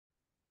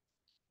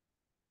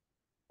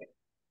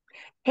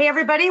Hey,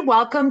 everybody,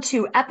 welcome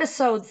to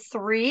episode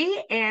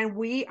 3. And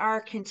we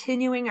are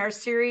continuing our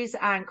series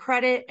on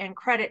credit and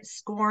credit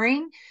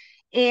scoring.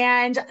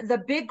 And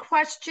the big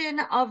question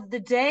of the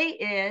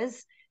day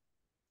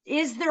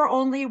is there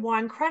only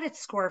one credit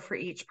score for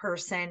each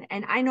person?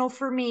 And I know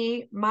for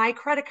me, my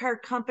credit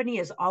card company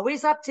is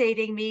always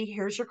updating me.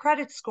 Here's your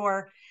credit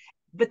score.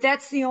 But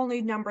that's the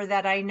only number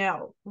that I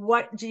know.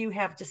 What do you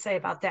have to say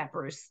about that,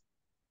 Bruce?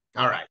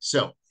 All right.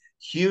 So,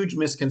 huge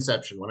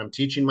misconception. When I'm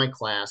teaching my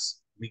class,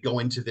 we go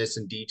into this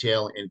in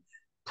detail, and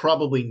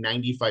probably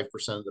 95%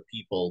 of the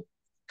people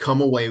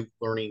come away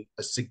learning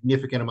a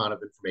significant amount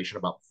of information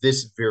about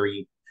this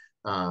very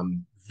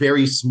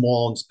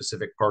small and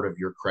specific part of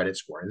your credit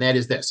score. And that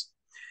is this: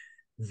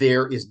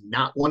 there is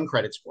not one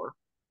credit score.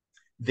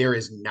 There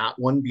is not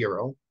one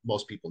bureau.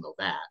 Most people know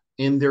that.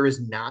 And there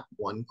is not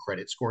one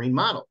credit scoring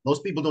model.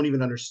 Most people don't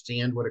even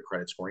understand what a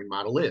credit scoring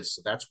model is.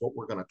 So that's what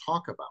we're going to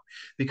talk about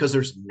because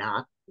there's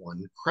not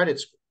one credit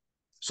score.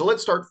 So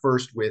let's start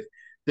first with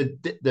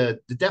the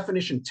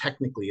definition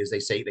technically is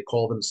they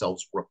call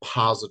themselves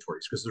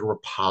repositories because they're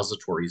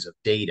repositories of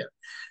data.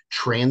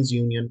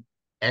 TransUnion,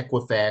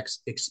 Equifax,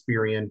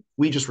 Experian,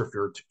 we just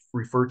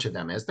refer to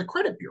them as the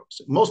credit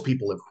bureaus. Most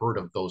people have heard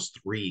of those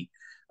three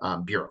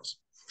bureaus.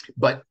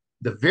 But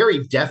the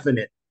very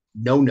definite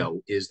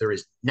no is there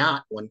is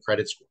not one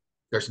credit score.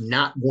 There's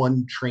not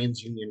one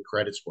TransUnion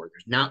credit score.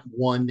 There's not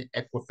one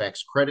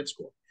Equifax credit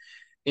score.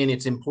 And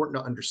it's important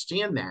to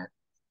understand that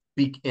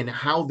and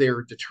how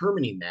they're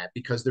determining that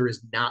because there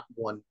is not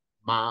one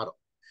model.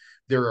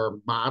 There are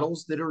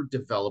models that are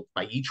developed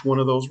by each one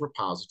of those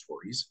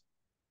repositories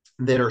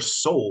that are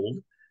sold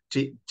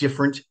to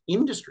different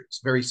industries,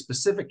 very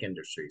specific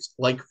industries.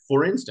 Like,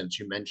 for instance,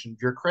 you mentioned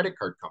your credit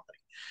card company.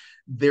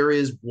 There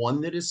is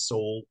one that is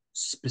sold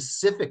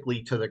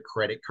specifically to the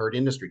credit card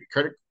industry.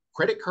 The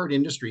credit card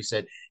industry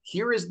said,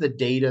 here is the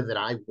data that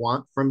I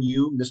want from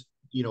you,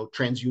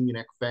 TransUnion,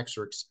 Equifax,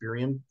 or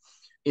Experian,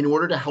 in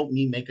order to help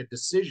me make a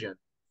decision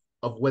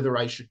of whether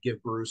I should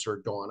give Bruce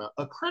or Donna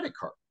a credit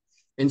card.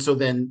 And so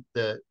then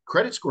the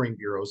credit scoring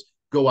bureaus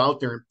go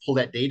out there and pull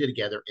that data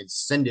together and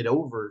send it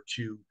over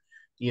to,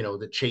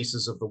 the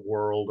Chases of the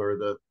world or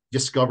the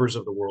Discovers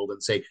of the world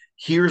and say,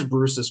 here's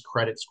Bruce's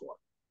credit score.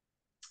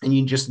 And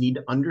you just need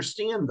to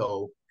understand,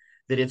 though,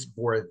 that it's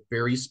for a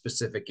very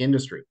specific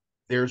industry.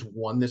 There's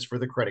one that's for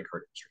the credit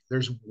card industry.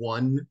 There's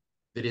one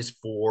that is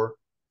for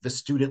the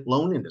student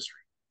loan industry.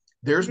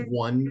 There's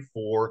one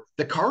for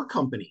the car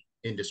company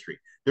industry.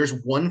 There's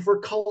one for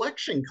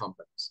collection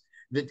companies.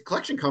 The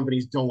collection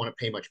companies don't want to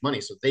pay much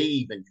money, so they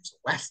even use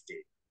less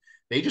data.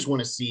 They just want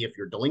to see if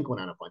you're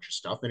delinquent on a bunch of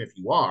stuff. And if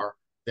you are,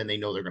 then they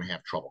know they're going to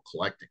have trouble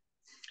collecting.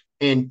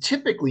 And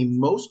typically,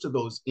 most of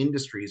those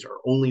industries are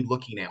only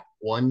looking at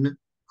one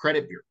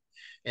credit bureau.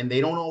 And they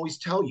don't always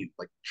tell you,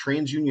 like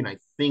TransUnion, I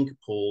think,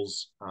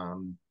 pulls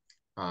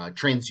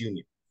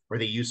TransUnion, or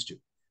they used to.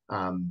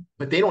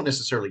 But they don't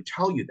necessarily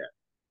tell you that.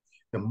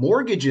 The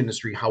mortgage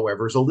industry,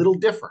 however, is a little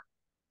different.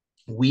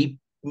 We,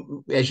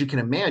 as you can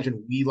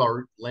imagine, we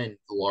lend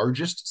the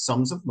largest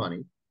sums of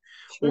money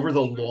over Sure.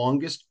 the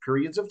longest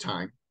periods of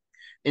time.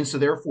 And so,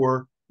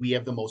 therefore, we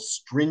have the most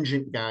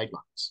stringent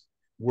guidelines.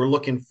 We're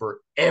looking for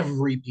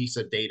every piece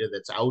of data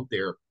that's out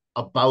there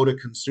about a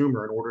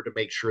consumer in order to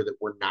make sure that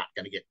we're not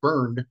going to get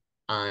burned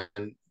on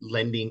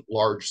lending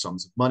large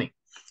sums of money.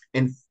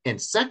 And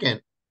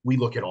second, we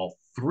look at all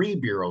three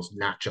bureaus,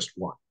 not just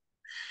one.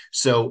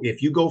 So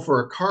if you go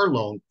for a car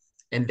loan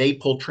and they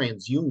pull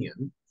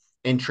TransUnion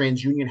and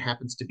TransUnion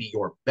happens to be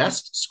your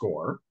best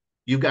score,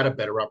 you've got a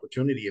better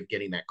opportunity of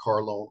getting that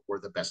car loan or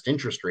the best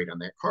interest rate on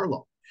that car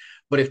loan.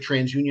 But if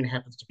TransUnion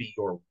happens to be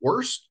your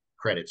worst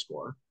credit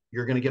score,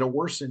 you're going to get a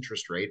worse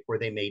interest rate, or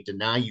they may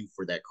deny you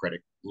for that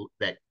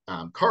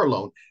car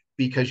loan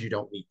because you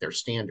don't meet their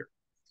standard.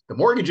 The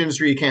mortgage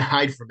industry, you can't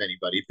hide from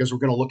anybody because we're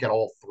going to look at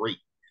all three.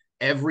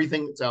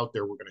 Everything that's out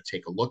there, we're going to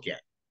take a look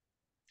at.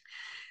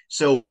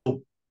 So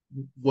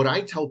what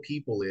I tell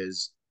people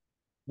is,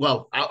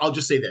 well, I'll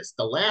just say this.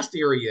 The last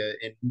area,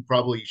 and we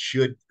probably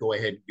should go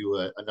ahead and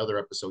do another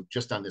episode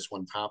just on this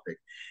one topic,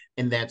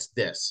 and that's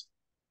this.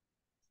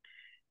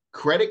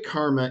 Credit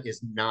Karma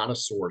is not a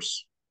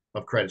source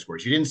of credit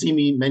scores. You didn't see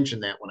me mention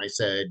that when I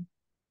said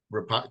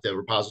the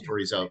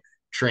repositories of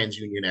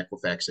TransUnion,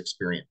 Equifax,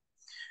 Experian.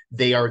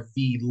 They are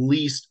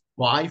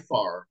by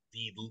far,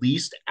 the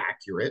least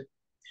accurate.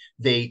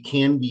 They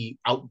can be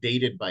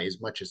outdated by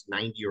as much as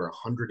 90 or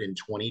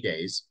 120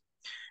 days.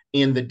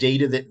 And the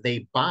data that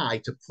they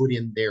buy to put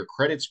in their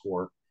credit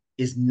score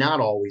is not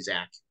always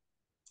accurate.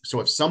 So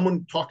if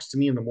someone talks to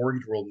me in the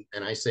mortgage world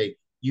and I say,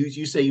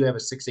 you say you have a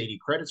 680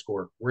 credit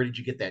score, where did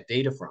you get that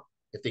data from?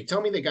 If they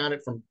tell me they got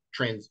it from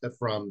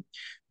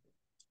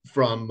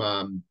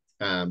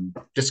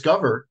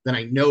Discover, then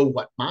I know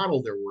what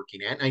model they're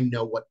working at and I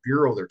know what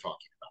bureau they're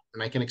talking about,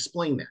 and I can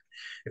explain that.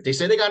 If they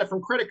say they got it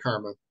from Credit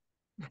Karma,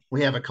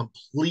 we have a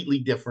completely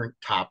different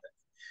topic.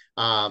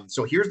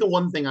 So here's the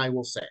one thing I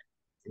will say.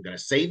 I'm going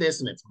to say this,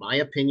 and it's my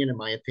opinion and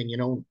my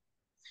opinion only.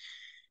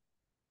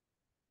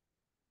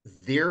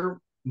 Their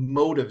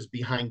motives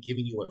behind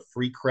giving you a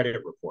free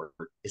credit report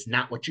is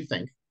not what you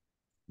think.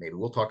 Maybe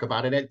we'll talk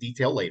about it at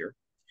detail later.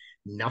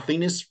 Nothing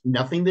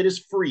that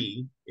is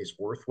free is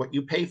worth what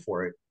you pay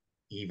for it,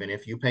 even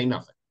if you pay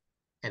nothing.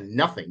 And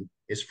nothing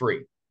is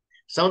free.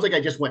 Sounds like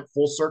I just went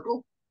full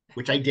circle,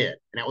 which I did,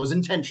 and that was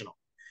intentional.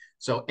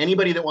 So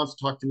anybody that wants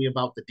to talk to me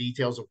about the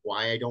details of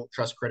why I don't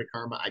trust Credit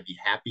Karma, I'd be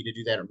happy to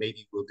do that, or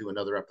maybe we'll do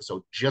another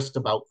episode just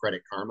about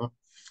Credit Karma.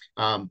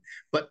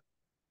 But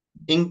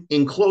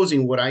in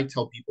closing, what I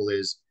tell people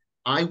is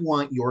I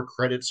want your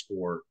credit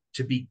score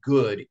to be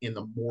good in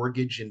the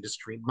mortgage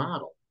industry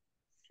model.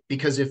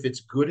 Because if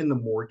it's good in the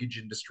mortgage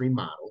industry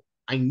model,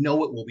 I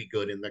know it will be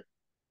good in the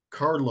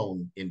car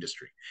loan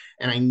industry.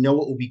 And I know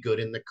it will be good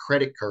in the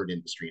credit card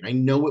industry. And I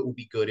know it will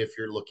be good if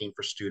you're looking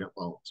for student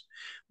loans.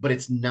 But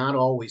it's not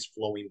always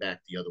flowing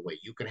back the other way.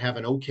 You can have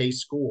an okay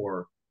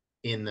score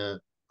in the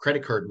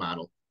credit card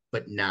model,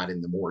 but not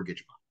in the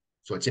mortgage model.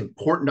 So it's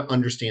important to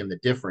understand the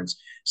difference.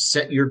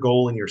 Set your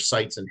goal and your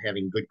sights on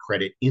having good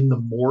credit in the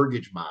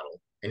mortgage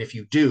model. And if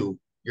you do,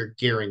 you're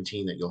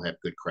guaranteeing that you'll have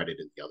good credit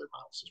in the other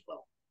models as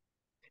well.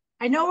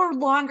 I know we're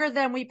longer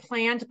than we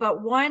planned, but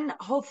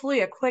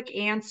hopefully a quick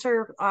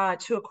answer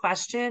to a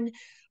question.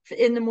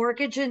 In the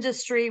mortgage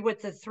industry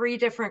with the 3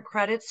 different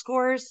credit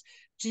scores,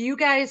 do you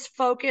guys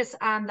focus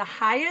on the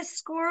highest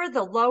score,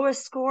 the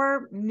lowest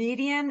score,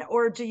 median,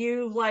 or do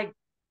you like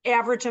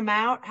average them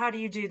out? How do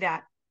you do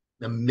that?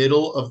 The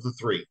middle of the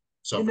 3.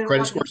 So The if a middle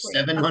credit of the score 3.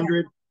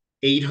 700,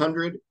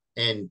 800,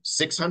 and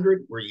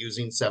 600, we're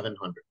using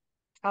 700.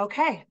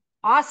 Okay.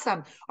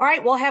 Awesome. All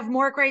right. We'll have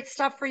more great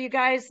stuff for you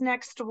guys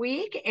next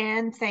week.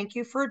 And thank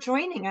you for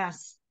joining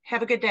us.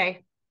 Have a good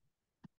day.